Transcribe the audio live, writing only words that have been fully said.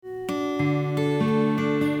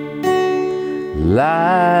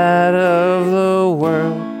Light of the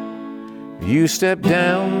world, you step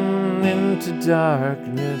down into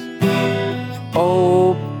darkness.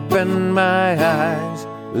 Open my eyes,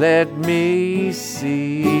 let me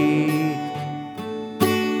see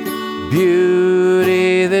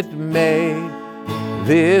beauty that made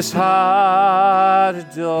this heart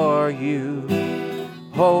adore you.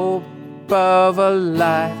 Hope of a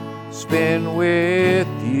life spent with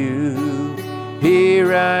you.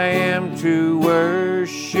 Here I am to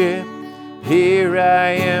worship. Here I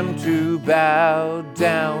am to bow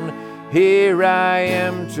down. Here I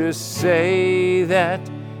am to say that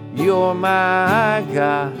you're my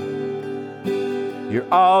God.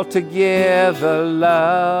 You're altogether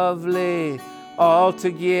lovely,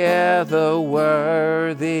 altogether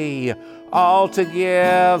worthy,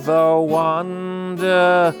 altogether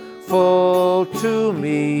wonderful to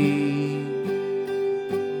me.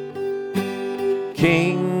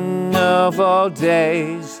 King of all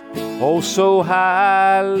days, oh so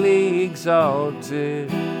highly exalted,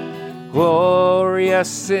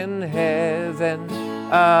 glorious in heaven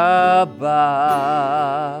above.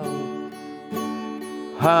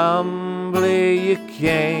 Humbly you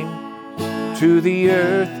came to the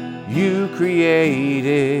earth you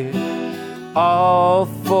created, all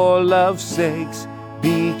for love's sakes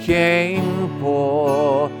became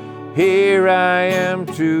poor. Here I am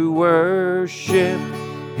to worship,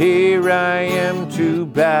 here I am to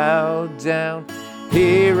bow down,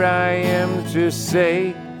 here I am to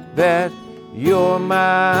say that you're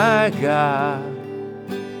my God.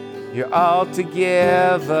 You're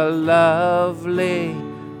altogether lovely,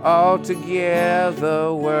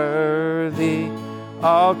 altogether worthy,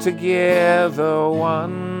 altogether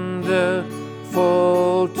wonderful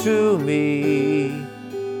to me.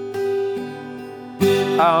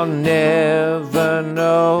 I'll never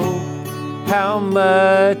know how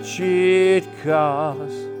much it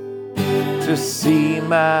costs to see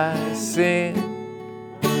my sin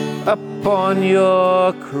upon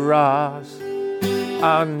your cross.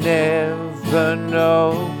 I'll never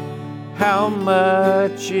know how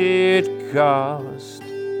much it costs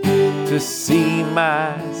to see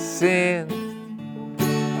my sin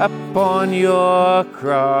upon your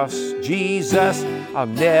cross. Jesus, I'll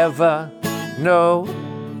never know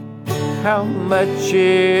how much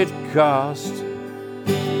it costs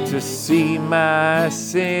to see my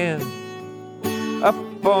sin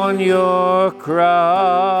upon your cross.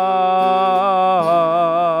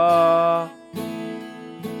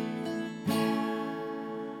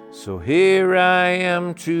 So here I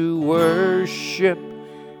am to worship,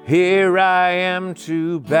 here I am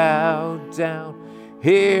to bow down,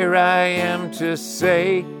 here I am to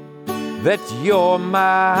say that you're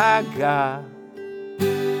my God.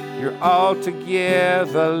 You're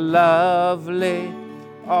altogether lovely,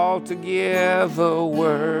 altogether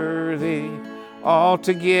worthy,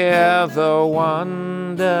 altogether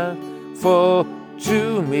wonderful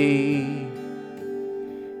to me.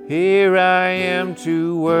 Here I am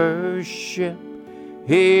to worship,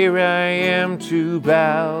 here I am to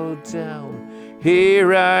bow down,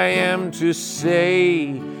 here I am to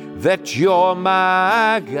say that you're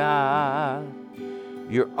my God.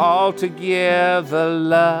 You're altogether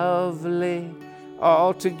lovely,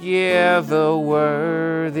 altogether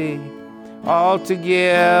worthy,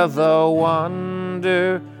 altogether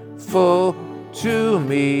wonderful to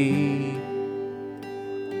me.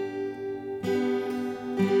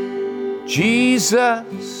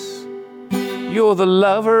 Jesus, you're the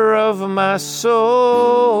lover of my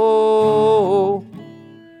soul.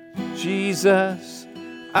 Jesus,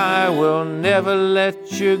 I will never let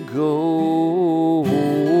you go.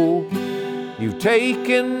 You've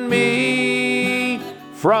taken me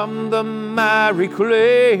from the miry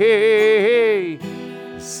clay,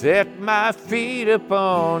 set my feet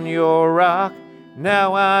upon your rock.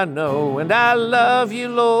 Now I know, and I love you,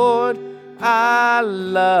 Lord. I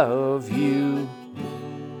love you.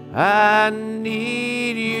 I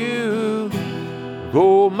need you.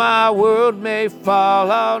 Though my world may fall,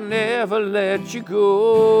 I'll never let you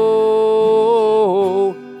go.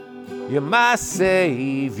 You're my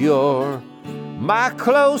Savior, my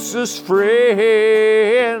closest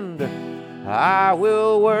friend. I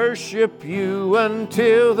will worship you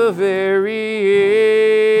until the very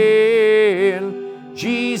end.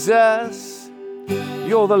 Jesus,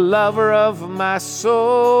 you're the lover of my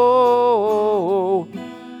soul.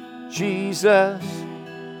 Jesus,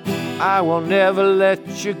 I will never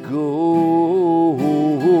let you go.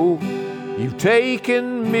 You've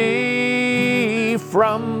taken me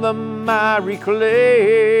from the miry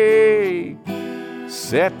clay,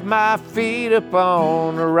 set my feet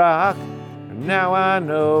upon a rock. Now I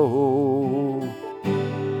know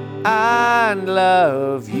I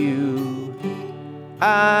love you.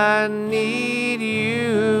 I need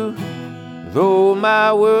you. Though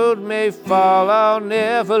my world may fall, I'll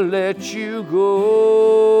never let you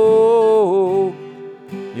go.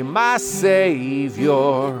 You're my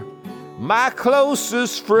Savior, my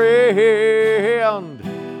closest friend,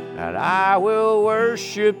 and I will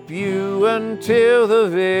worship you until the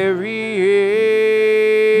very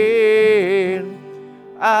end.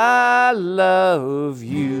 I love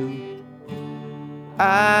you.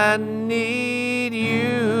 I need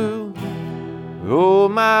you. Though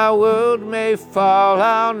my world may fall,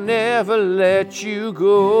 I'll never let you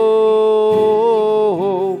go.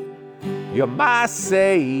 You're my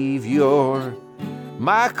Savior,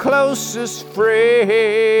 my closest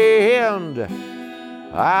friend.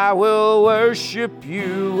 I will worship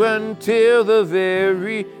you until the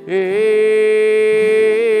very end.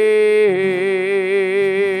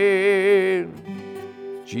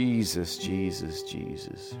 Jesus, Jesus,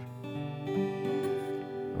 Jesus.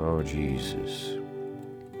 Oh, Jesus.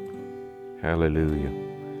 Hallelujah.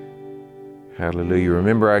 Hallelujah.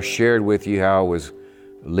 Remember I shared with you how I was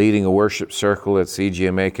leading a worship circle at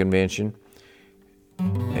CGMA convention,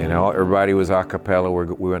 and everybody was a cappella.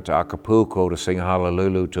 We went to Acapulco to sing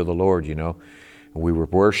hallelujah to the Lord, you know. And we were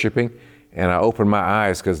worshiping, and I opened my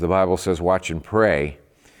eyes because the Bible says watch and pray.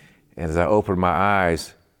 And as I opened my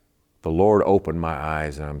eyes, the Lord opened my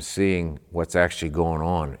eyes, and I'm seeing what's actually going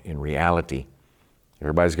on in reality.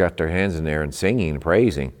 Everybody's got their hands in there and singing and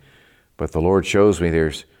praising. But the Lord shows me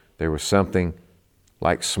there was something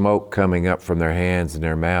like smoke coming up from their hands and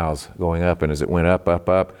their mouths, going up. And as it went up, up,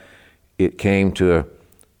 up, it came to a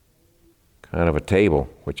kind of a table,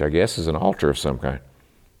 which I guess is an altar of some kind.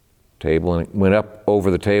 Table, and it went up over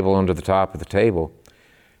the table, onto the top of the table.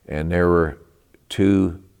 And there were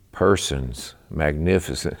two persons,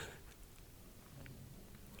 magnificent.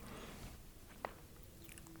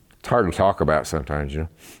 It's hard to talk about sometimes, you know.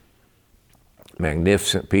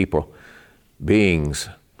 Magnificent people, beings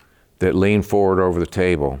that leaned forward over the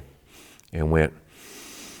table and went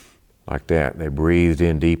like that. They breathed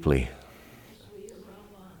in deeply.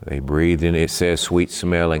 They breathed in, it says,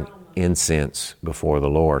 sweet-smelling incense before the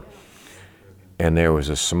Lord. And there was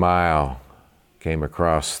a smile came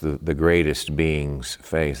across the greatest being's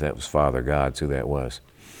face. That was Father God's who that was.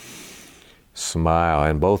 Smile,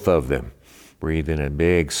 and both of them breathed in and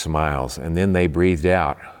big smiles, and then they breathed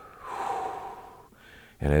out.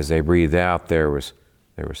 And as they breathed out, there was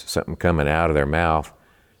something coming out of their mouth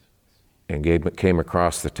and came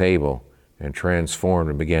across the table and transformed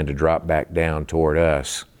and began to drop back down toward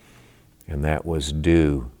us. And that was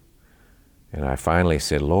dew. And I finally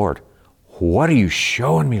said, Lord, what are you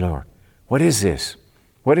showing me, Lord? What is this?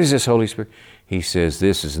 What is this, Holy Spirit? He says,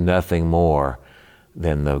 this is nothing more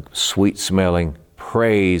than the sweet-smelling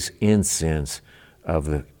praise incense of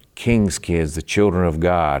the king's kids, the children of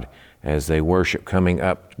God, as they worship coming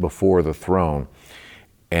up before the throne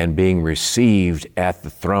and being received at the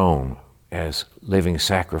throne as living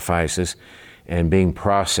sacrifices and being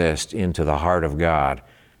processed into the heart of God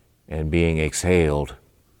and being exhaled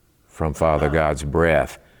from Father God's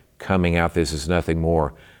breath. Coming out, this is nothing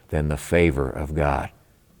more than the favor of God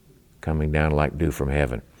coming down like dew from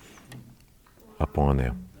heaven upon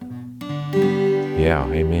them. Yeah,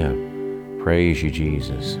 amen. Praise you,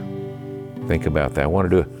 Jesus. Think about that. I want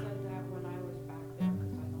to do it.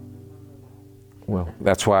 Well,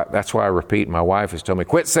 that's why I repeat. My wife has told me,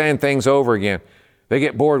 quit saying things over again. They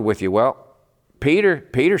get bored with you. Well,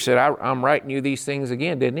 Peter said, I'm writing you these things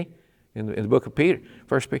again, didn't he? In the book of Peter,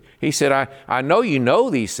 First Peter. He said, I know you know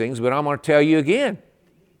these things, but I'm going to tell you again.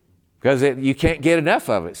 Because you can't get enough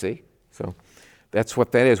of it, see? So that's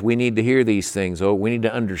what that is. We need to hear these things. Oh, we need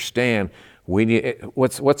to understand.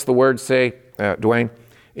 What's the word say, Dwayne?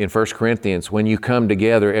 In 1 Corinthians, when you come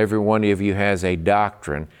together, every one of you has a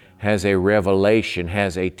doctrine, has a revelation,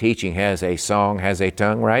 has a teaching, has a song, has a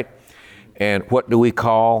tongue, right? And what do we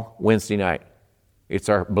call Wednesday night? It's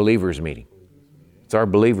our believers meeting. It's our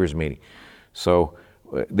believers meeting. So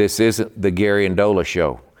this isn't the Gary and Dola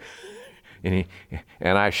show. And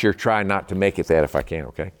I sure try not to make it that if I can,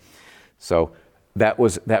 okay? So that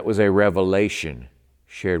was a revelation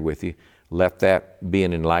shared with you. Let that be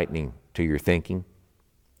an enlightening to your thinking,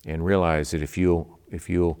 and realize that if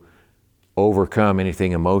you'll overcome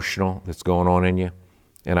anything emotional that's going on in you.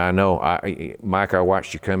 And I know, Mike, I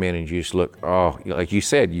watched you come in and you just look, oh, like you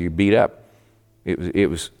said, you beat up. It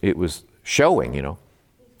was showing, you know.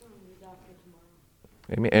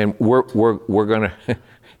 Amen. And we're gonna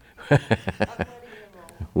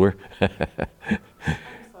we're I'm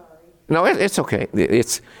sorry. No, it's okay.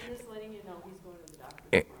 It's I'm just letting you know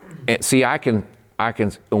And see, I can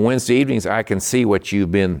on Wednesday evenings I can see what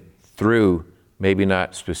you've been through. Maybe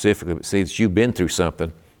not specifically, but see that you've been through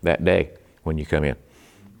something that day when you come in.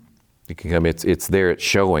 You can come. It's there. It's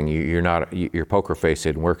showing. You're not. Your poker face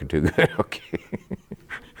isn't working too good. Okay.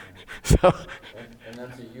 So. And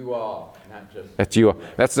that's a you all, not just. That's you.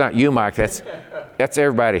 That's not you, Mike. That's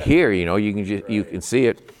everybody here. You know. You can see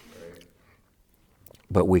it.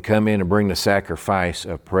 But we come in and bring the sacrifice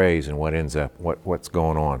of praise, and what ends up what's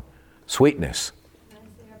going on? Sweetness. Can I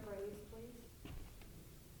say a praise, please?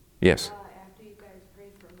 Yes. After you guys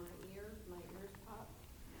prayed for my ears popped,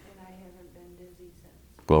 and I haven't been dizzy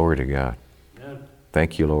since. Glory to God. Yeah.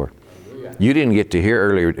 Thank you, Lord. Hallelujah. You didn't get to hear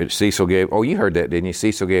earlier, Cecil gave, you heard that, didn't you?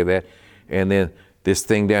 Cecil gave that. And then this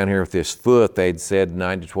thing down here with this foot, they'd said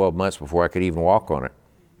 9 to 12 months before I could even walk on it.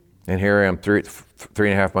 And here I am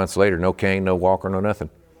 3.5 months later, no cane, no walker, no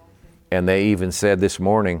nothing. And they even said this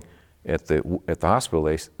morning at the hospital,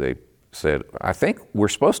 they said, I think we're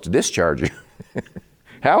supposed to discharge you.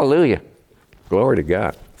 Hallelujah. Glory to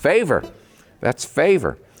God. Favor. That's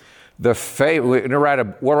favor. The favor.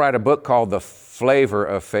 We'll write a book called The Flavor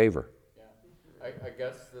of Favor. Yeah. I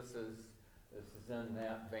guess this is in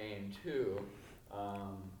that vein too.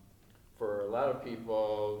 For a lot of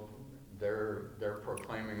people, they're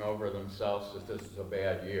proclaiming over themselves that this is a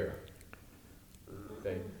bad year.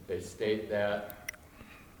 They state that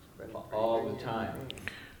all the time.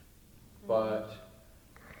 But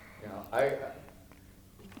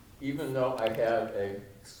even though I had a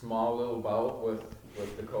small little bout with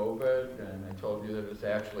the COVID, and I told you that it's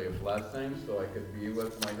actually a blessing, so I could be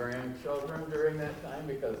with my grandchildren during that time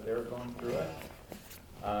because they were going through it.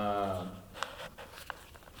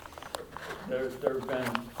 There've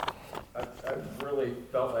been, I've really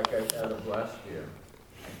felt like I've had a blessed year.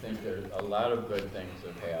 I think there's a lot of good things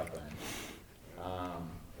have happened.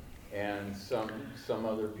 And some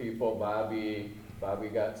other people, Bobby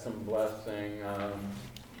got some blessing,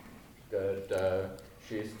 that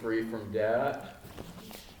she's free from debt.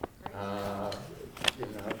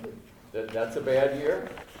 That's a bad year?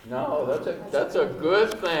 No, that's a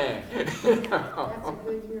good thing. That's a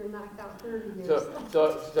good year, knocked out 30 years. So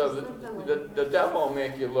the devil will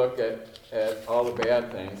make you look at all the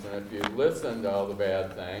bad things, and if you listen to all the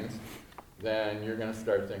bad things, then you're going to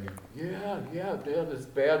start thinking, yeah, this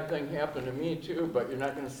bad thing happened to me too, but you're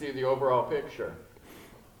not going to see the overall picture,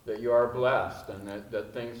 that you are blessed and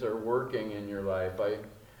that things are working in your life.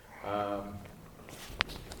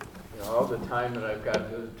 All the time that I've got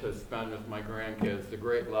to spend with my grandkids, the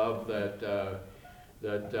great love that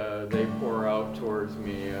they pour out towards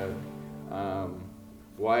me,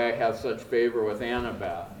 why I have such favor with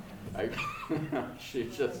Annabeth. She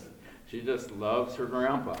just loves her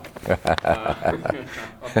grandpa.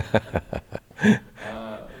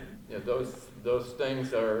 Those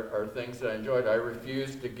things are things that I enjoyed. I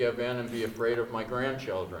refuse to give in and be afraid of my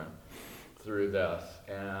grandchildren through this,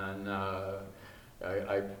 and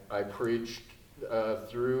I preached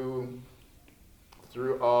through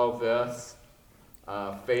all this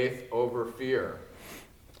faith over fear,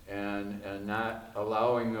 and not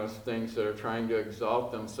allowing those things that are trying to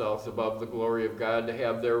exalt themselves above the glory of God to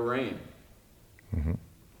have their reign.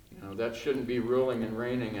 Mm-hmm. That shouldn't be ruling and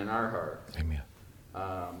reigning in our hearts. Amen.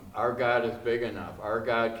 Our God is big enough. Our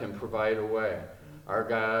God can provide a way. Our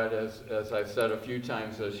God, as I've said a few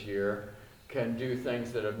times this year, can do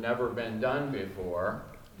things that have never been done before.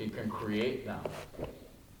 He can create them.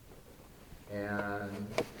 And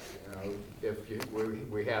if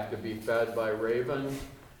we have to be fed by ravens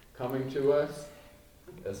coming to us,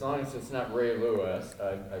 as long as it's not Ray Lewis,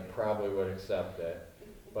 I probably would accept it.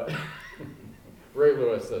 But Ray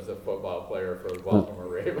Lewis is a football player for the Baltimore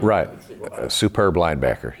Ravens. Right. A superb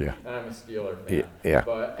linebacker, yeah. And I'm a Steeler fan. Yeah.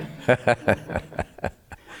 But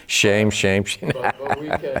shame. but we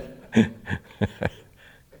can.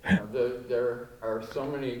 There are so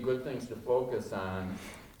many good things to focus on.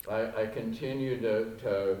 I continue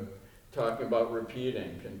to talking about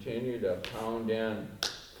repeating, continue to pound in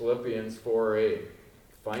Philippians 4:8.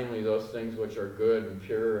 Finally, those things which are good and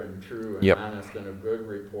pure and true and honest and of good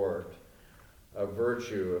report, of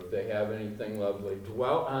virtue, if they have anything lovely,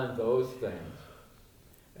 dwell on those things.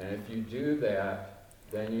 And if you do that,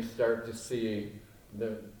 then you start to see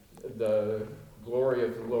the glory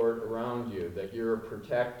of the Lord around you, that you're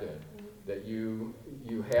protected, that you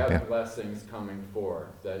have blessings coming forth,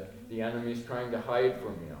 that the enemy's trying to hide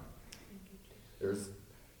from you.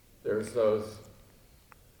 There's those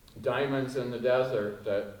diamonds in the desert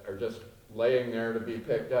that are just laying there to be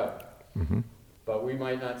picked up. Mm-hmm. But we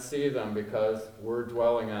might not see them because we're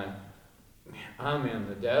dwelling on, I'm in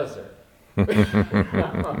the desert.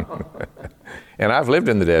 And I've lived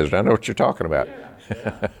in the desert. I know what you're talking about.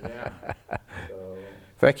 Yeah. So,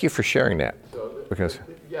 Thank you for sharing that. Because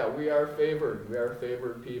yeah, we are favored. We are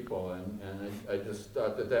favored people, and I just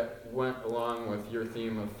thought that went along with your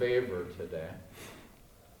theme of favor today.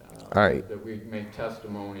 All right. That we make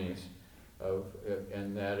testimonies of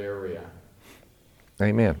in that area.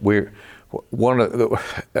 Amen. We're one of the.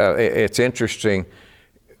 It's interesting.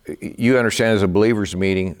 You understand, as a believers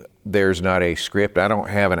meeting, there's not a script. I don't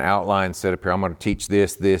have an outline set up here. I'm going to teach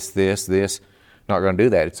this. Not going to do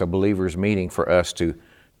that. It's a believers meeting for us to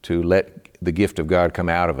let the gift of God come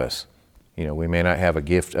out of us. You know, we may not have a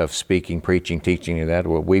gift of speaking, preaching, teaching, and that.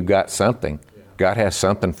 Well, we've got something. God has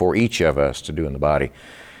something for each of us to do in the body.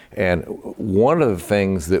 And one of the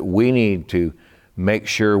things that we need to make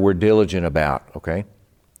sure we're diligent about, okay,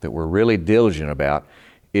 that we're really diligent about,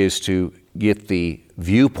 is to get the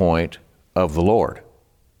viewpoint of the Lord.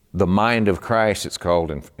 The mind of Christ, it's called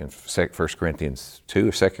in 1 Corinthians 2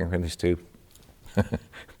 or 2 Corinthians 2.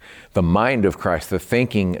 The mind of Christ, the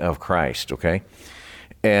thinking of Christ, okay?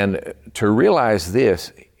 And to realize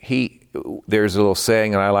this, there's a little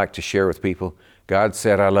saying, and I like to share with people, God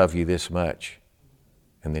said, I love you this much.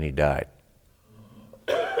 And then he died.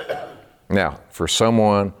 Now, for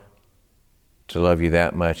someone to love you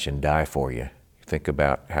that much and die for you, think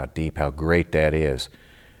about how deep, how great that is,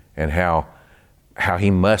 and what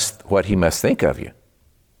he must think of you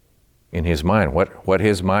in his mind, what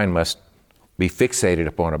his mind must be fixated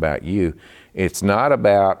upon about you. It's not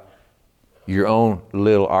about our own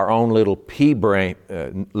little pea brain,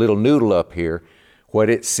 little noodle up here, what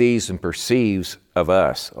it sees and perceives of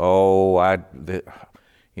us. Oh, I'm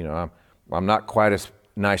not quite as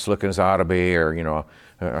nice looking as I ought to be, or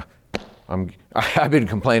I've been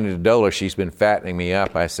complaining to Dola. She's been fattening me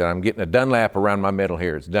up. I said, I'm getting a Dunlap around my middle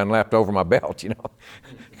here. It's Dunlapped over my belt,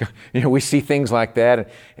 we see things like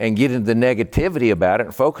that and get into the negativity about it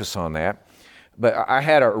and focus on that. But I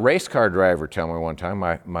had a race car driver tell me one time,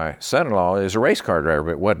 my son-in-law is a race car driver,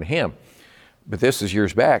 but it wasn't him. But this is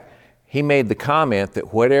years back. He made the comment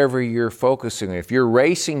that whatever you're focusing on, if you're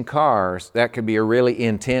racing cars, that could be a really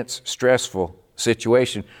intense, stressful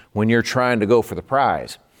situation when you're trying to go for the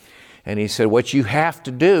prize. And he said, what you have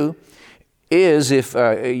to do is, if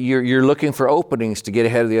you're looking for openings to get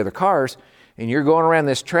ahead of the other cars, and you're going around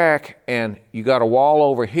this track, and you got a wall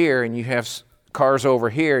over here, and you have cars over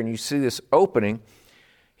here, and you see this opening,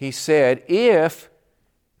 he said, if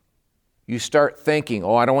you start thinking,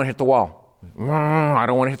 I don't want to hit the wall. I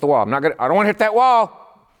don't want to hit the wall. I don't want to hit that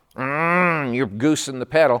wall. You're goosing the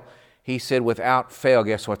pedal. He said, without fail,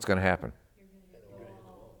 guess what's going to happen?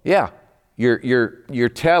 Yeah. You're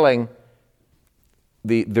telling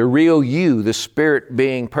the real you, the spirit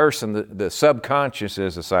being person, the subconscious,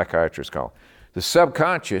 as the psychiatrists call it. The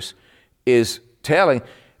subconscious is telling,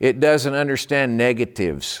 it doesn't understand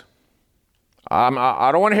negatives. I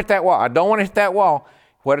don't want to hit that wall. I don't want to hit that wall.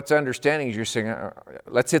 What it's understanding is you're saying,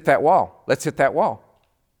 let's hit that wall. Let's hit that wall.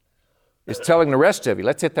 It's telling the rest of you,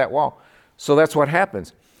 let's hit that wall. So that's what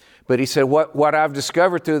happens. But he said, what I've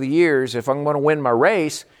discovered through the years, if I'm going to win my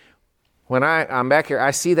race, when I'm back here,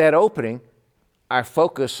 I see that opening, I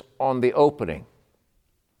focus on the opening.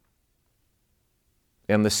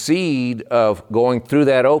 And the seed of going through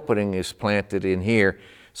that opening is planted in here.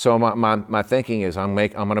 So my thinking is, I'm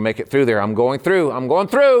going to make it through there. I'm going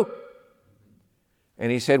through. And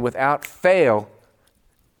he said, without fail,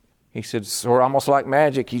 he said, sort of almost like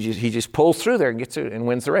magic, he just pulls through there and gets it and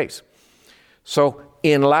wins the race. So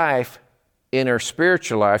in life, in our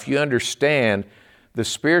spiritual life, you understand the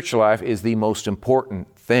spiritual life is the most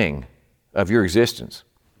important thing of your existence.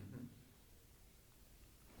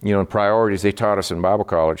 In priorities, they taught us in Bible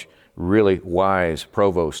college, really wise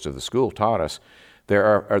provost of the school taught us, there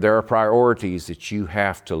are priorities that you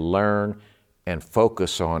have to learn and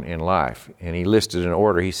focus on in life. And he listed in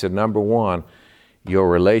order. He said, number one, your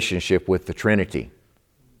relationship with the Trinity,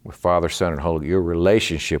 with Father, Son, and Holy, your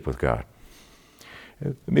relationship with God.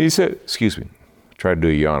 And he said, excuse me, tried to do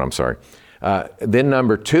a yawn, I'm sorry. Then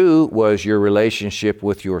number two was your relationship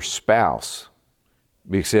with your spouse.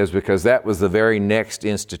 Because that was the very next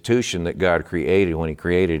institution that God created when he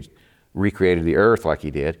recreated the earth like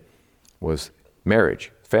he did, was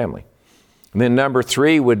marriage, family. And then number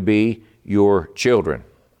three would be your children.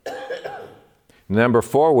 Number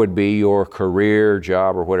four would be your career,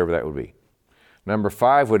 job, or whatever that would be. Number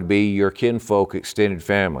five would be your kinfolk, extended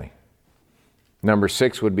family. Number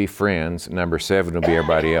six would be friends. Number seven would be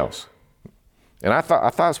everybody else. And I thought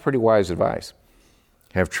it was pretty wise advice.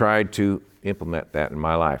 Have tried to implement that in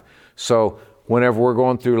my life. So whenever we're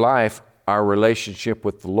going through life, our relationship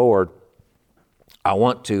with the Lord, I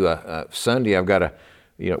want to, Sunday I've got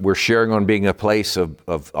we're sharing on being a place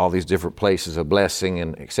of all these different places of blessing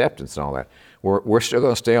and acceptance and all that. We're still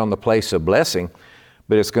going to stay on the place of blessing,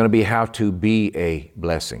 but it's going to be how to be a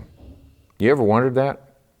blessing. You ever wondered that?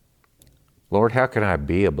 Lord, how can I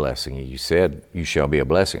be a blessing? You said you shall be a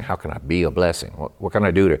blessing. How can I be a blessing? What can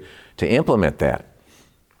I do to implement that?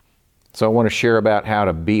 So I want to share about how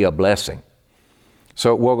to be a blessing.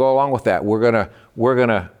 So we'll go along with that. We're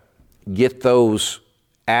gonna get those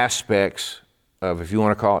aspects of, if you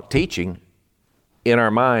want to call it teaching, in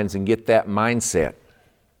our minds and get that mindset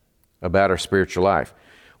about our spiritual life.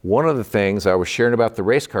 One of the things I was sharing about the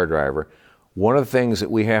race car driver, one of the things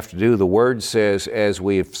that we have to do, the Word says, as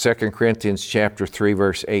we have 2 Corinthians chapter 3,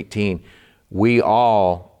 verse 18, we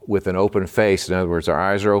all, with an open face, in other words, our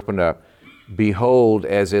eyes are opened up, behold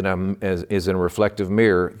as in a reflective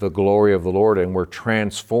mirror the glory of the Lord, and we're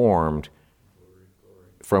transformed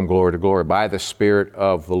from glory to glory by the Spirit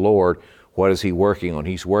of the Lord. What is He working on?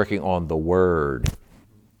 He's working on the Word,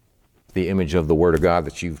 the image of the Word of God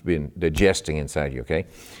that you've been digesting inside you, okay?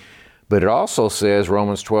 But it also says,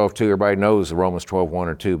 Romans 12:2, everybody knows Romans 12:1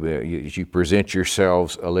 or 2, but you present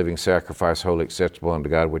yourselves a living sacrifice, holy, acceptable unto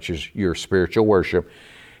God, which is your spiritual worship,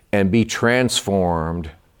 and be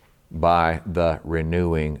transformed by the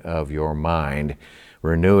renewing of your mind.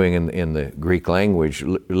 Renewing in the Greek language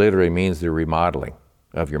literally means the remodeling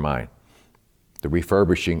of your mind, the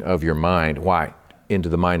refurbishing of your mind. Why? Into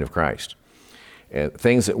the mind of Christ.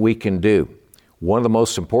 Things that we can do. One of the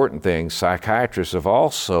most important things, psychiatrists have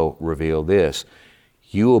also revealed this: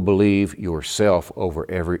 you will believe yourself over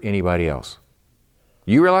anybody else.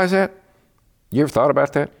 You realize that? You ever thought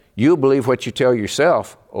about that? You'll believe what you tell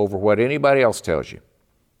yourself over what anybody else tells you.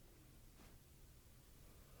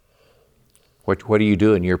 What are you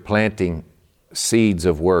doing? You're planting seeds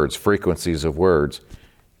of words, frequencies of words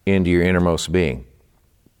into your innermost being.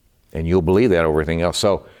 And you'll believe that over everything else.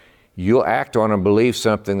 So you'll act on and believe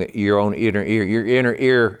something that your inner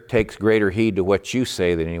ear takes greater heed to what you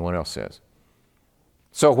say than anyone else says.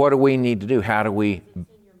 So what do we need to do? How do we?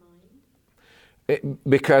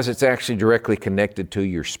 Because it's actually directly connected to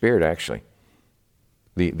your spirit, actually.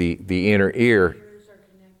 The inner ear.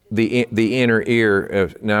 The inner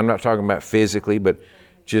ear. Now I'm not talking about physically, but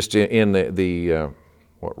just in the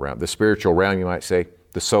what realm? The spiritual realm, you might say,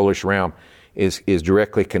 the soulish realm. Is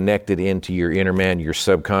directly connected into your inner man, your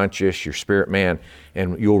subconscious, your spirit man,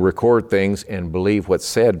 and you'll record things and believe what's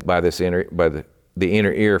said by the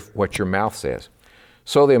inner ear, what your mouth says.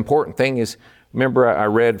 So the important thing is, remember I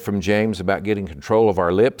read from James about getting control of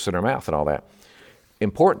our lips and our mouth and all that.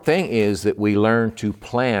 Important thing is that we learn to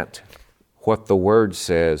plant what the Word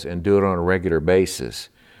says and do it on a regular basis.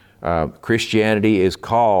 Christianity is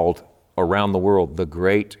called around the world the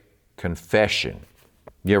Great Confession.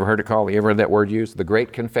 You ever heard it called? You ever heard that word used? The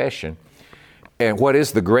Great Confession. And what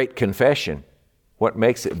is the Great Confession? What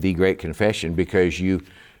makes it the Great Confession? Because you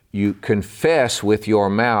confess with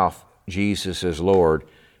your mouth Jesus is Lord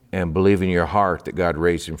and believe in your heart that God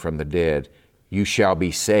raised Him from the dead. You shall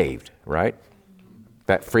be saved, right?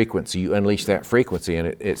 That frequency, you unleash that frequency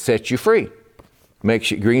and it sets you free.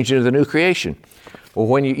 Brings you to the new creation. Well,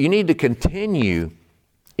 when you need to continue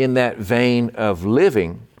in that vein of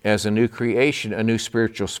living as a new creation, a new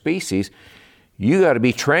spiritual species, you got to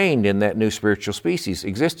be trained in that new spiritual species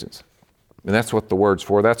existence. And that's what the Word's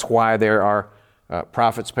for. That's why there are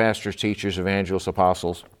prophets, pastors, teachers, evangelists,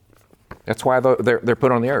 apostles. That's why they're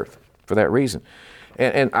put on the earth, for that reason.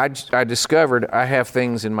 And I discovered I have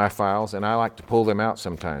things in my files, and I like to pull them out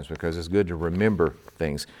sometimes because it's good to remember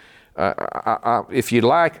things. If you'd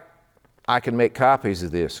like, I can make copies of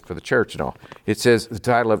this for the church and all. It says, the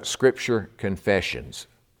title of it, Scripture Confessions.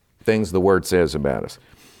 Things the Word says about us.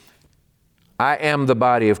 I am the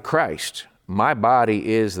body of Christ. My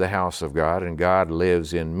body is the house of God, and God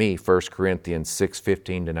lives in me. 1 Corinthians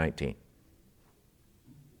 6:15-19.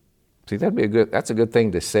 See, that's a good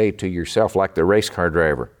thing to say to yourself, like the race car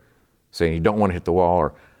driver, saying you don't want to hit the wall,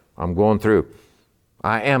 or I'm going through.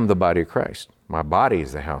 I am the body of Christ. My body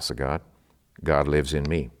is the house of God. God lives in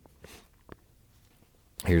me.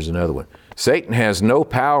 Here's another one. Satan has no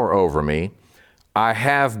power over me. I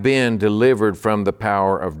have been delivered from the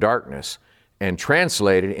power of darkness and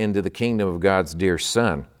translated into the kingdom of God's dear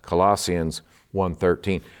Son, Colossians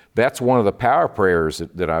 1:13. That's one of the power prayers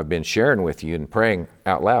that I've been sharing with you and praying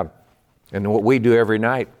out loud. And what we do every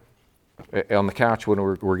night on the couch when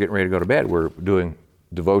we're getting ready to go to bed, we're doing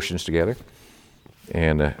devotions together.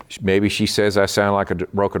 And maybe she says I sound like a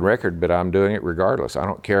broken record, but I'm doing it regardless. I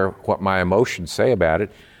don't care what my emotions say about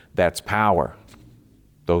it. That's power.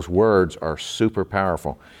 Those words are super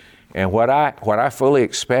powerful. And what I fully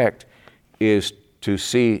expect is to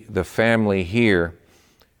see the family here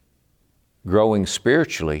growing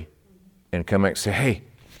spiritually and come back and say,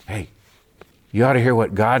 hey, you ought to hear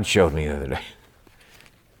what God showed me the other day.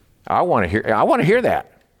 I want to hear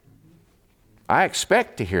that. I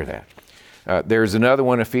expect to hear that. There's another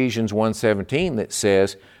one, Ephesians 1:17, that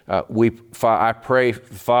says, I pray,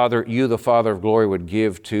 Father, you, the Father of glory, would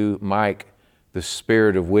give to Mike the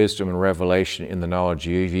spirit of wisdom and revelation in the knowledge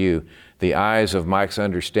of you, the eyes of Mike's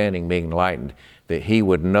understanding being enlightened, that he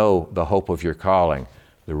would know the hope of your calling,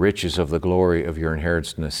 the riches of the glory of your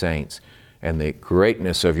inheritance in the saints, and the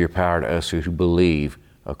greatness of your power to us who believe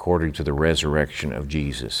according to the resurrection of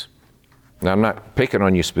Jesus. Now, I'm not picking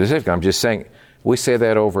on you specifically. I'm just saying we say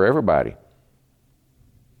that over everybody.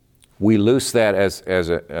 We loose that as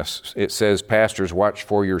it says, pastors, watch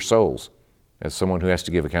for your souls, as someone who has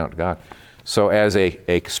to give account to God. So as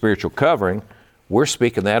a spiritual covering, we're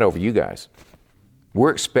speaking that over you guys. We're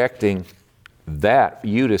expecting that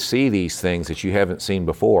you to see these things that you haven't seen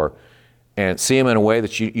before and see them in a way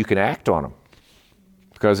that you can act on them.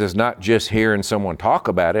 Because it's not just hearing someone talk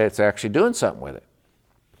about it, it's actually doing something with it.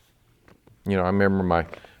 You know, I remember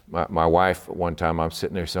my wife one time, I'm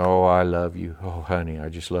sitting there saying, oh, I love you. Oh, honey, I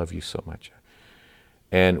just love you so much.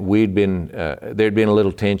 And there'd been a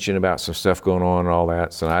little tension about some stuff going on and all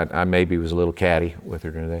that. So I maybe was a little catty with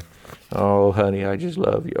her during the day. Oh, honey, I just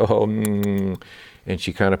love you. Oh, And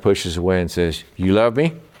she kind of pushes away and says, you love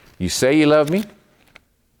me? You say you love me?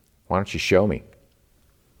 Why don't you show me?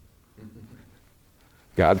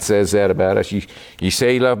 God says that about us. You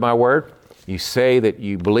say you love my word? You say that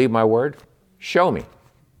you believe my word? Show me.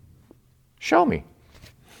 Show me.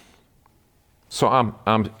 So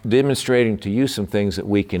I'm demonstrating to you some things that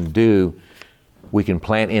we can do, we can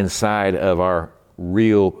plant inside of our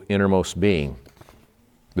real innermost being,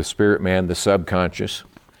 the spirit man, the subconscious.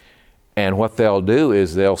 And what they'll do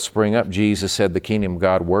is they'll spring up. Jesus said the kingdom of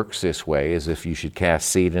God works this way, as if you should cast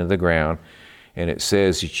seed into the ground. And it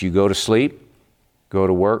says that you go to sleep, go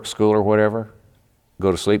to work, school or whatever,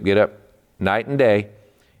 go to sleep, get up night and day,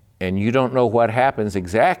 and you don't know what happens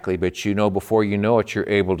exactly, but you know before you know it, you're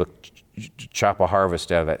able to chop a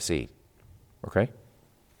harvest out of that seed. Okay?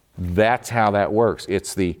 That's how that works.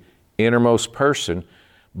 It's the innermost person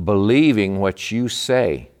believing what you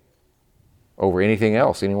say over anything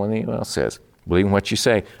else, anyone else says. Believing what you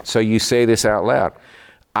say. So you say this out loud.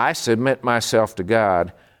 I submit myself to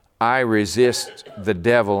God. I resist the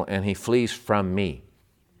devil and he flees from me.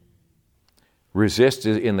 Resist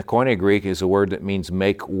in the Koine Greek is a word that means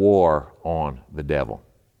make war on the devil.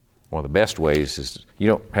 One of the best ways is you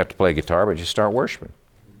don't have to play guitar, but just start worshiping.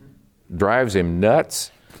 Drives him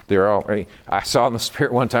nuts. I saw in the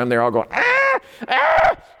spirit one time, they're all going,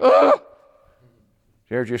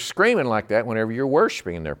 They're just screaming like that whenever you're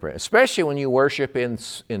worshiping in their presence, especially when you worship in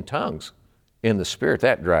tongues, in the spirit.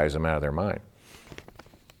 That drives them out of their mind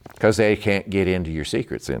because they can't get into your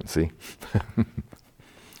secrets then, see?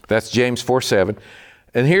 That's James 4:7.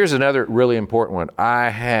 And here's another really important one. I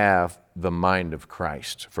have the mind of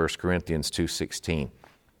Christ, 1 Corinthians 2:16.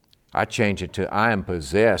 I change it to I am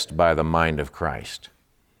possessed by the mind of Christ.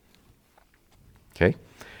 Okay?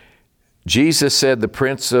 Jesus said the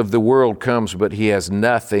prince of the world comes, but he has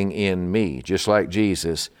nothing in me. Just like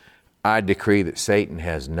Jesus, I decree that Satan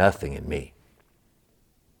has nothing in me.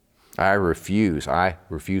 I refuse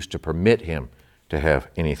to permit him to have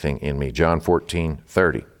anything in me. John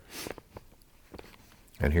 14:30.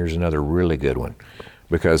 And here's another really good one,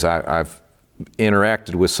 because I've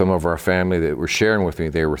interacted with some of our family that were sharing with me.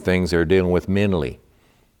 There were things they were dealing with mentally.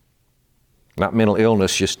 Not mental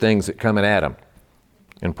illness, just things that coming at them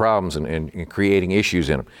and problems and creating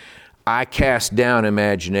issues in them. I cast down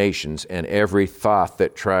imaginations and every thought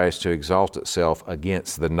that tries to exalt itself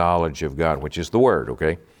against the knowledge of God, which is the Word,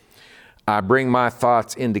 okay? I bring my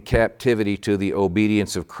thoughts into captivity to the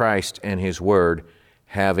obedience of Christ and His Word,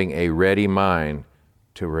 having a ready mind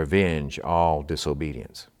to revenge all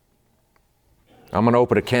disobedience. I'm going to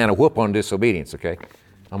open a can of whoop on disobedience, okay?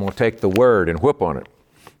 I'm going to take the Word and whoop on it.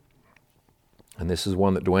 And this is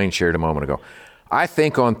one that Dwayne shared a moment ago. I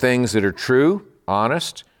think on things that are true,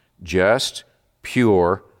 honest, just,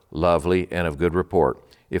 pure, lovely, and of good report.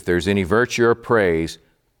 If there's any virtue or praise,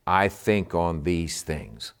 I think on these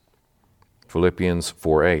things. Philippians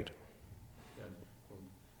 4:8.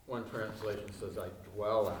 One translation says, I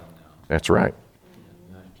dwell on them. That's right.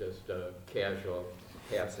 Not just a casual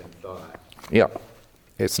passing thought. Yep.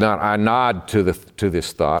 It's not I nod to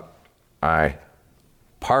this thought. I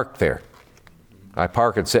park there. I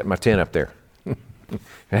park and set my tent up there.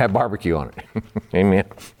 And have barbecue on it. Amen.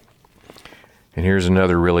 And here's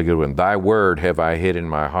another really good one. Thy word have I hid in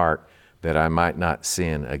my heart that I might not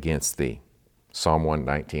sin against thee. Psalm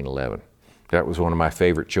 119:11. That was one of my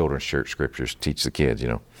favorite children's church scriptures to teach the kids,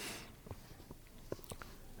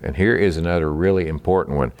 And here is another really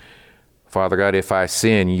important one. Father God, if I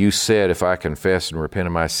sin, you said, if I confess and repent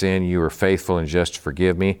of my sin, you are faithful and just to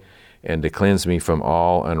forgive me and to cleanse me from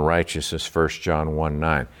all unrighteousness, 1 John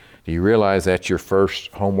 1:9. Do you realize that's your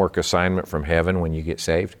first homework assignment from heaven when you get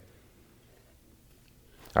saved?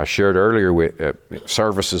 I shared earlier with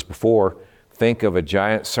services before, think of a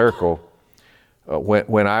giant circle.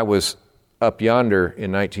 When I was up yonder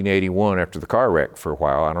in 1981 after the car wreck for a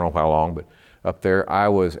while, I don't know how long, but up there, I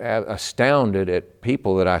was astounded at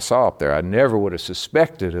people that I saw up there. I never would have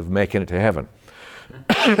suspected of making it to heaven.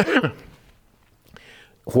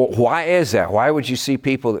 Why is that? Why would you see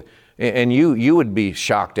people that, and you would be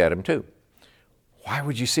shocked at them too. Why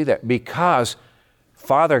would you see that? Because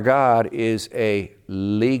Father God is a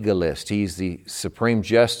legalist. He's the supreme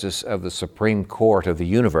justice of the Supreme Court of the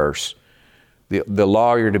universe, the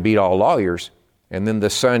lawyer to beat all lawyers, and then the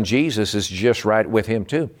Son Jesus is just right with him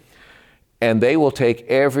too. And they will take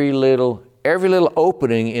every little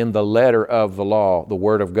opening in the letter of the law, the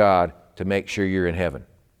Word of God, to make sure you're in heaven.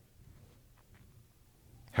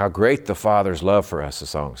 How great the Father's love for us, the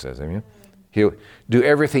song says. Amen. He'll do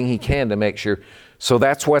everything He can to make sure. So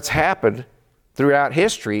that's what's happened throughout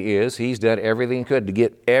history is He's done everything He could to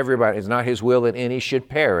get everybody. It's not His will that any should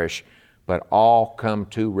perish, but all come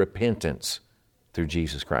to repentance through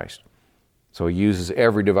Jesus Christ. So He uses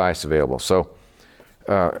every device available. So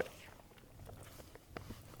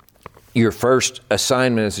your first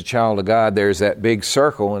assignment as a child of God, there's that big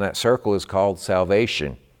circle, and that circle is called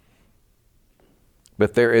salvation.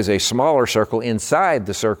 But there is a smaller circle inside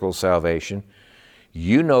the circle of salvation.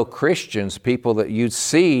 You know Christians, people that you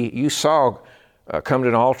saw come to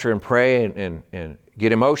an altar and pray and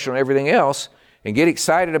get emotional and everything else and get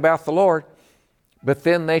excited about the Lord, but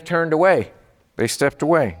then they turned away. They stepped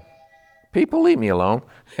away. People, leave me alone.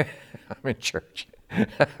 I'm in church.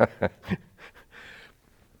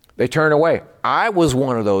 They turn away. I was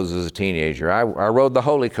one of those as a teenager. I rode the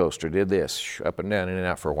Holy Coaster, did this, up and down, in and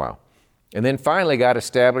out for a while. And then finally got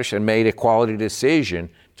established and made a quality decision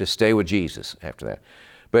to stay with Jesus after that.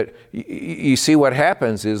 But you see what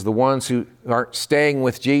happens is the ones who aren't staying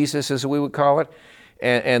with Jesus, as we would call it,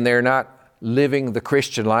 and they're not living the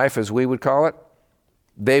Christian life, as we would call it,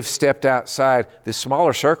 they've stepped outside. This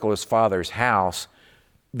smaller circle is Father's house.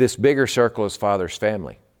 This bigger circle is Father's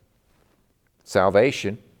family.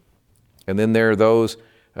 Salvation. And then there are those,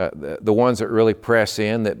 the ones that really press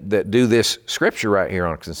in, that do this scripture right here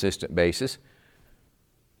on a consistent basis.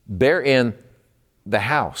 They're in the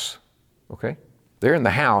house, okay? They're in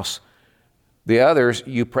the house. The others,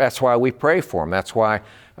 that's why we pray for them. That's why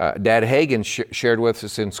Dad Hagin shared with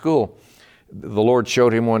us in school. The Lord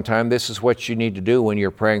showed him one time, this is what you need to do when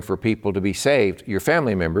you're praying for people to be saved, your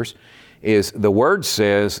family members, is the Word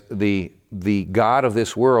says the God of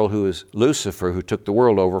this world, who is Lucifer, who took the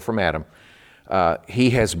world over from Adam,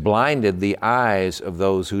 he has blinded the eyes of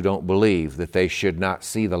those who don't believe, that they should not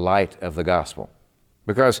see the light of the gospel.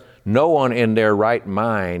 Because no one in their right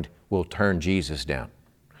mind will turn Jesus down.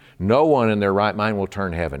 No one in their right mind will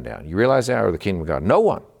turn heaven down. You realize that, or the kingdom of God? No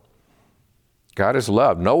one. God is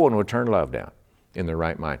love. No one would turn love down in their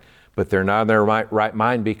right mind. But they're not in their right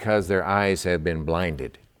mind because their eyes have been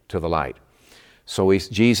blinded to the light. So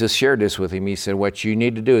Jesus shared this with him. He said, what you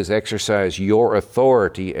need to do is exercise your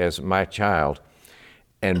authority as my child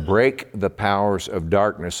and break the powers of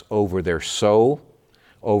darkness over their soul,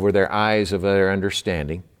 over their eyes of their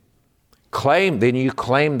understanding. Then you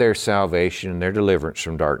claim their salvation and their deliverance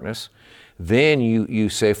from darkness. Then you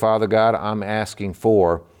say, Father God, I'm asking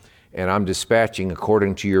for, and I'm dispatching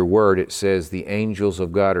according to your word. It says the angels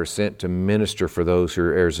of God are sent to minister for those who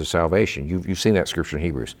are heirs of salvation. You've seen that scripture in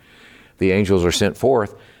Hebrews. The angels are sent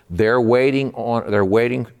forth. They're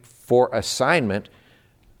waiting for assignment.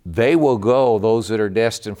 They will go, those that are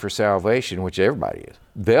destined for salvation, which everybody is.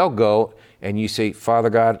 They'll go, and you say,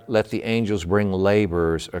 Father God, let the angels bring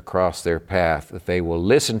laborers across their path that they will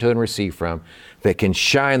listen to and receive from, that can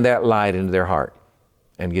shine that light into their heart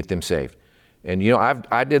and get them saved. And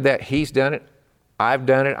I did that. He's done it. I've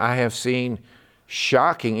done it. I have seen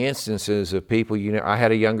shocking instances of people. I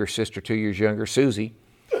had a younger sister, 2 years younger, Susie.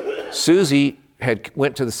 Susie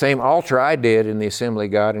went to the same altar I did in the Assembly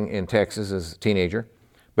of God in Texas as a teenager,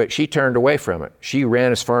 but she turned away from it. She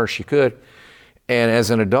ran as far as she could. And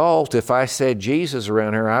as an adult, if I said Jesus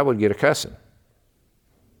around her, I would get a cussing.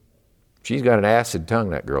 She's got an acid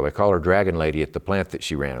tongue, that girl. They call her Dragon Lady at the plant that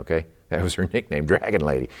she ran, okay? That was her nickname, Dragon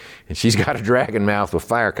Lady. And she's got a dragon mouth with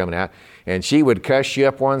fire coming out. And she would cuss you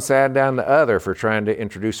up one side, down the other for trying to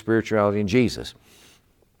introduce spirituality in Jesus.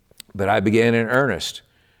 But I began in earnest.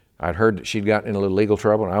 I'd heard that she'd gotten in a little legal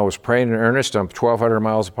trouble, and I was praying in earnest. I'm 1,200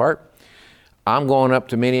 miles apart. I'm going up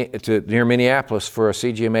to near Minneapolis for a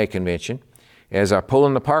CGMA convention. As I pull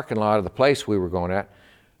in the parking lot of the place we were going at,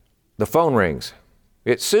 the phone rings.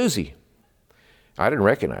 It's Susie. I didn't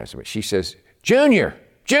recognize her, but she says, Junior.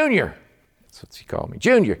 That's what she called me.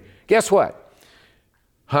 Junior, guess what?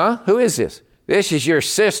 Huh? Who is this? This is your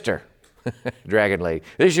sister, Dragon Lady.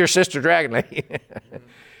 This is your sister, Dragon Lady.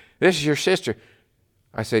 This is your sister.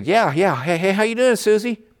 I said, yeah. Hey, how you doing,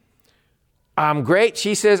 Susie? I'm great.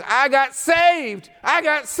 She says, I got saved.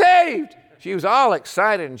 She was all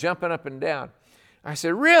excited and jumping up and down. I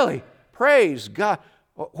said, really? Praise God.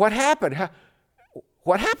 What happened?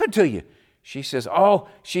 What happened to you? She says,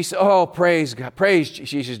 praise God.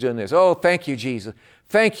 She's just doing this. Oh, thank you, Jesus.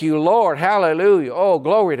 Thank you, Lord. Hallelujah. Oh,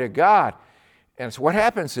 glory to God. And so what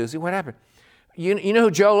happened, Susie? What happened? You know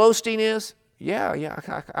who Joel Osteen is? Yeah,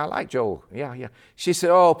 I like Joel. Yeah. She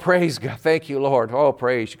said, oh, praise God. Thank you, Lord. Oh,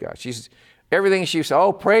 praise God. Everything she said,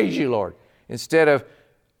 oh, praise you, Lord. Instead of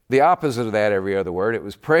the opposite of that every other word, it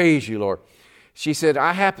was praise you, Lord. She said,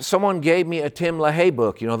 someone gave me a Tim LaHaye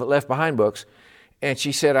book, that Left Behind books. And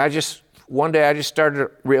she said, one day I just started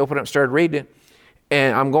to open up and started reading it.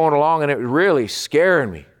 And I'm going along and it was really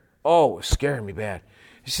scaring me. Oh, it was scaring me bad.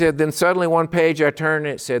 She said, then suddenly one page I turned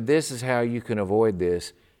and it said, this is how you can avoid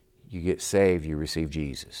this. You get saved, you receive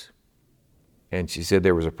Jesus. And she said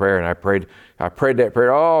there was a prayer, and I prayed that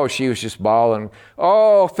prayer. Oh, she was just bawling.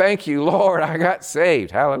 Oh, thank you, Lord, I got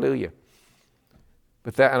saved. Hallelujah.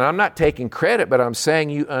 And I'm not taking credit, but I'm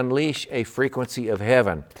saying you unleash a frequency of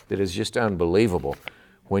heaven that is just unbelievable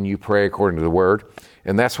when you pray according to the Word.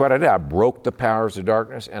 And that's what I did. I broke the powers of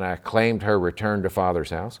darkness, and I claimed her return to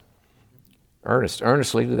Father's house.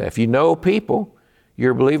 Earnestly do that. If you know people,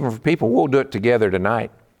 you're believing for people, we'll do it together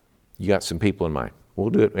tonight. You got some people in mind. We'll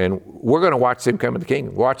do it. And we're going to watch them come to the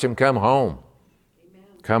kingdom. Watch them come home. Amen.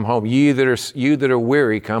 Come home. You that are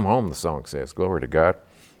weary, come home, the song says. Glory to God.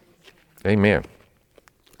 Amen.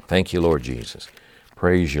 Thank you, Lord Jesus.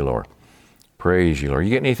 Praise you, Lord. Praise you, Lord. You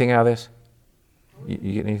getting anything out of this? You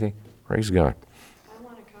getting anything? Praise God. I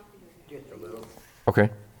want a copy of it. Just a little. Okay.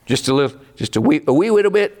 Just a little. Just a wee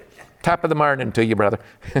little bit. Top of the morning to you, brother.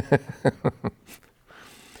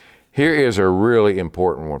 Here is a really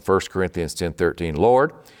important one, 1 Corinthians 10:13.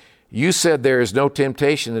 Lord, you said there is no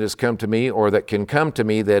temptation that has come to me or that can come to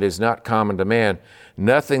me that is not common to man,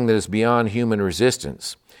 nothing that is beyond human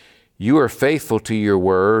resistance. You are faithful to your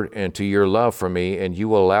word and to your love for me, and you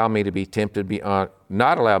will not allow me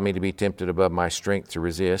to be tempted above my strength to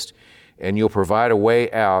resist, and you'll provide a way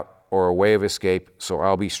out or a way of escape, so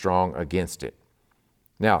I'll be strong against it.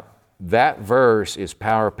 Now, that verse is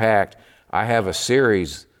power-packed. I have a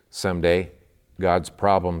series someday, God's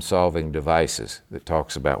problem-solving devices, that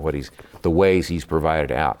talks about the ways He's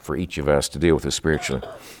provided out for each of us to deal with this spiritually.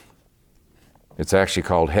 It's actually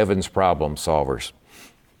called Heaven's Problem Solvers.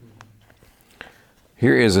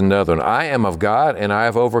 Here is another one. I am of God, and I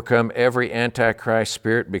have overcome every antichrist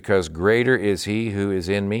spirit, because greater is He who is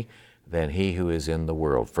in me than he who is in the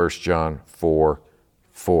world. 1 John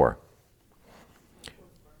 4:4.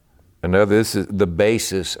 Another, this is the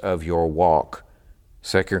basis of your walk.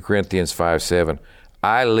 2 Corinthians 5:7.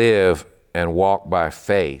 I live and walk by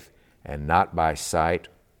faith and not by sight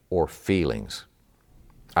or feelings.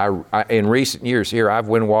 I in recent years here, I've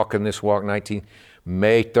been walking this walk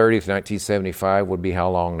May 30th, 1975 would be how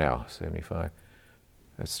long now? 75.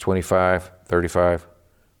 That's 25, 35,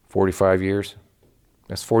 45 years.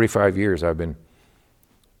 That's 45 years I've been,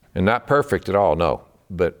 and not perfect at all, no,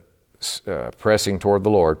 but pressing toward the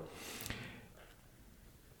Lord.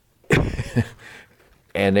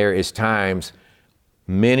 And there is times,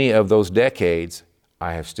 many of those decades,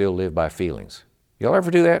 I have still lived by feelings. Y'all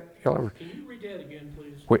ever do that? Can you read that again,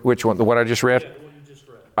 please? Which one? The one I just read? Yeah, the one you just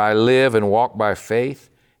read. I live and walk by faith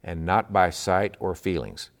and not by sight or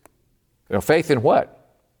feelings. Faith in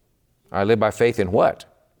what? I live by faith in what?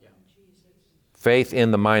 Yeah. Faith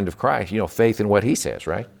in the mind of Christ. Faith in what He says,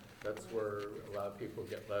 right? That's where a lot of people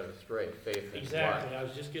get led astray. Faith in Exactly. what? I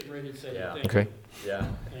was just getting ready to say Yeah. that. Okay. Yeah.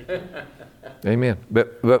 Thank you. Amen.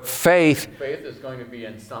 But faith, Faith is going to be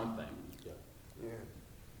in something.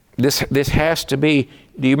 this has to be.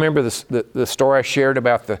 Do you remember the story I shared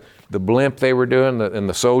about the blimp they were doing and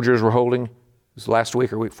the soldiers were holding? It was last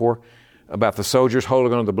week or week before, about the soldiers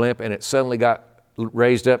holding on to the blimp, and it suddenly got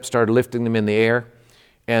raised up, started lifting them in the air,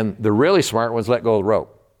 and the really smart ones let go of the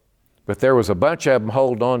rope. But there was a bunch of them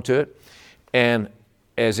holding on to it, and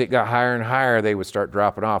as it got higher and higher, they would start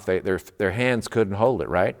dropping off. Their hands couldn't hold it,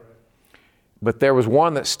 right? But there was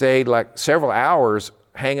one that stayed like several hours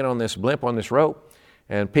hanging on this blimp on this rope,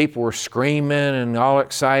 and people were screaming and all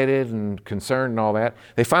excited and concerned and all that.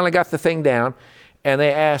 They finally got the thing down, and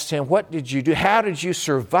they asked him, what did you do? How did you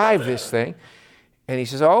survive this thing? And he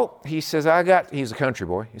says, he's a country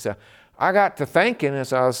boy. He said, I got to thinking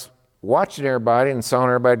as I was watching everybody and saw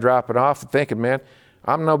everybody dropping off and thinking, man,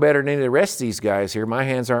 I'm no better than any of the rest of these guys here. My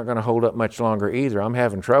hands aren't going to hold up much longer either. I'm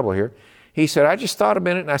having trouble here. He said, I just thought a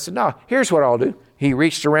minute, and I said, no, here's what I'll do. He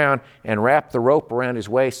reached around and wrapped the rope around his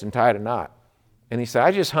waist and tied a knot. And he said,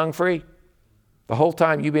 I just hung free. The whole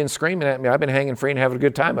time you've been screaming at me, I've been hanging free and having a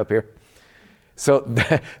good time up here. So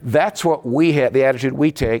that's what we have, the attitude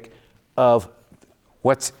we take of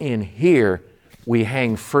what's in here. We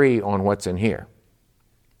hang free on what's in here.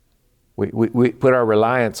 We put our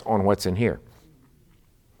reliance on what's in here.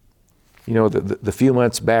 You know, the few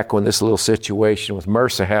months back when this little situation with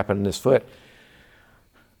MRSA happened in his foot,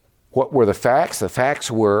 what were the facts? The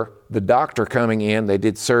facts were the doctor coming in, they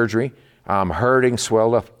did surgery, hurting,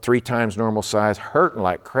 swelled up 3 times normal size, hurting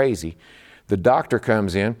like crazy. The doctor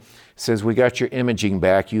comes in, says, we got your imaging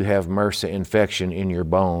back. You have MRSA infection in your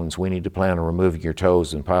bones. We need to plan on removing your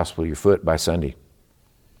toes and possibly your foot by Sunday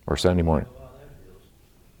or Sunday morning.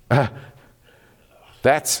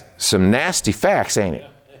 That's some nasty facts, ain't it?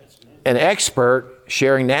 An expert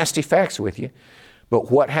sharing nasty facts with you.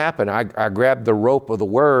 But what happened? I grabbed the rope of the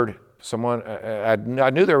word. I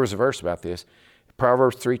knew there was a verse about this.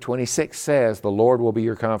 Proverbs 3:26 says, the Lord will be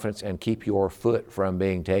your confidence and keep your foot from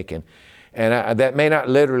being taken. And that may not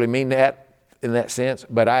literally mean that in that sense,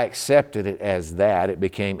 but I accepted it as that. It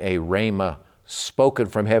became a rhema, spoken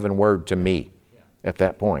from heaven word to me at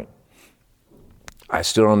that point. I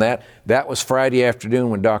stood on that. That was Friday afternoon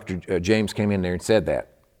when Dr. James came in there and said that.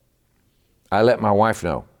 I let my wife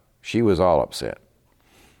know. She was all upset.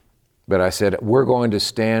 But I said, we're going to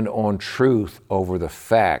stand on truth over the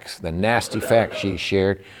facts, the nasty facts she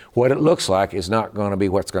shared. What it looks like is not going to be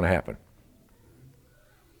what's going to happen.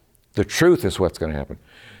 The truth is what's going to happen.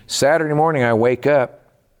 Saturday morning, I wake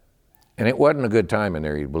up, and it wasn't a good time in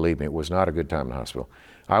there, you believe me. It was not a good time in the hospital.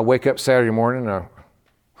 I wake up Saturday morning,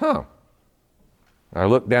 and I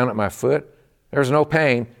look down at my foot. There's no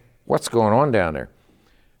pain. What's going on down there?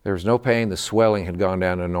 There was no pain. The swelling had gone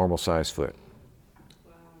down to a normal-sized foot.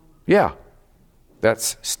 Wow. Yeah.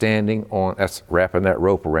 That's wrapping that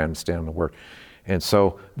rope around and standing on the word. And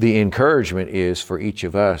so the encouragement is for each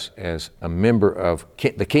of us as a member of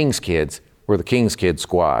the King's Kids. We're the King's Kids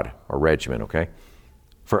squad or regiment, okay?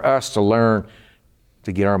 For us to learn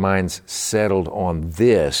to get our minds settled on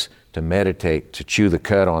this, to meditate, to chew the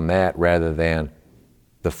cud on that rather than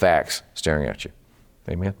the facts staring at you.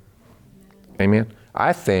 Amen? Amen?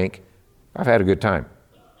 I think I've had a good time.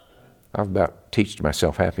 I've about teached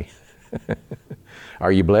myself happy.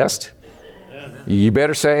 Are you blessed? You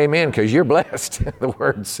better say amen, because you're blessed. The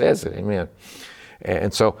word says it, amen.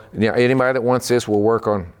 And so, anybody that wants this, we'll work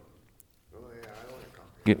on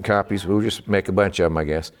getting copies. We'll just make a bunch of them, I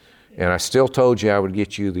guess. And I still told you I would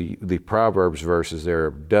get you the Proverbs verses. There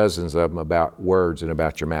are dozens of them about words and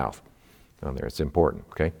about your mouth on there. It's important,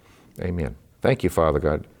 okay? Amen. Thank you, Father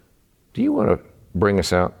God. Do you want to bring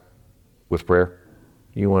us out with prayer?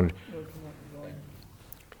 He wants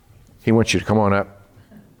you to come on up.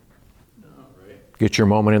 Get your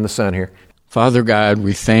moment in the sun here. Father God,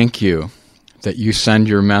 we thank you that you send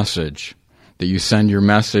your message,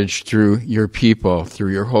 through your people,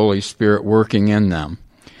 through your Holy Spirit working in them.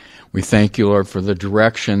 We thank you, Lord, for the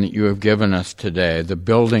direction that you have given us today, the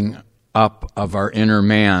building up of our inner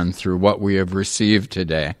man through what we have received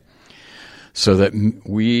today, so that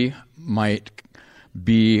we might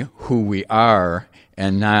be who we are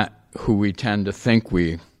and not who we tend to think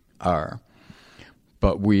we are.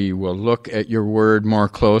 But we will look at your word more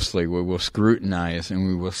closely. We will scrutinize and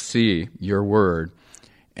we will see your word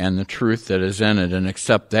and the truth that is in it and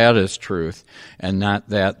accept that as truth and not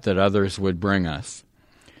that others would bring us.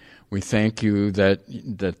 We thank you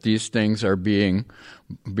that these things are being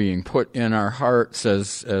put in our hearts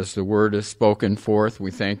as the word is spoken forth. We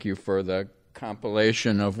thank you for the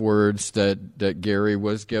compilation of words that Gary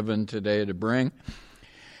was given today to bring.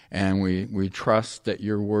 And we trust that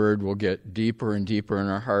your word will get deeper and deeper in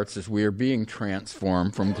our hearts as we are being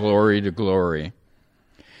transformed from glory to glory.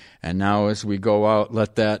 And now as we go out,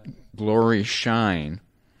 let that glory shine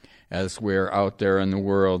as we're out there in the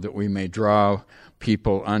world, that we may draw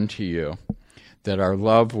people unto you, that the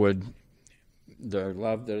love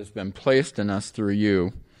that has been placed in us through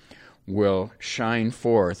you will shine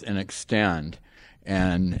forth and extend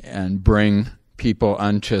and bring people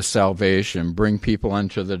unto salvation, bring people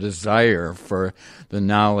unto the desire for the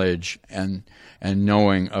knowledge and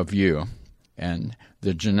knowing of you, and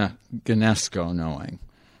the Genesco knowing.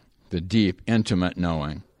 the deep, intimate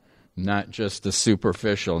knowing, not just the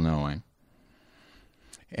superficial knowing.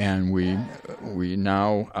 And we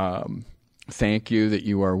now thank you that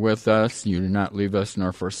you are with us. You do not leave us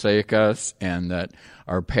nor forsake us, and that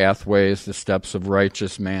our pathways, the steps of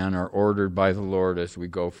righteous man, are ordered by the Lord as we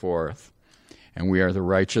go forth. And we are the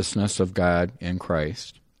righteousness of God in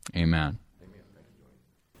Christ. Amen.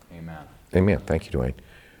 Amen. Amen. Thank you, Dwayne.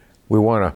 We want to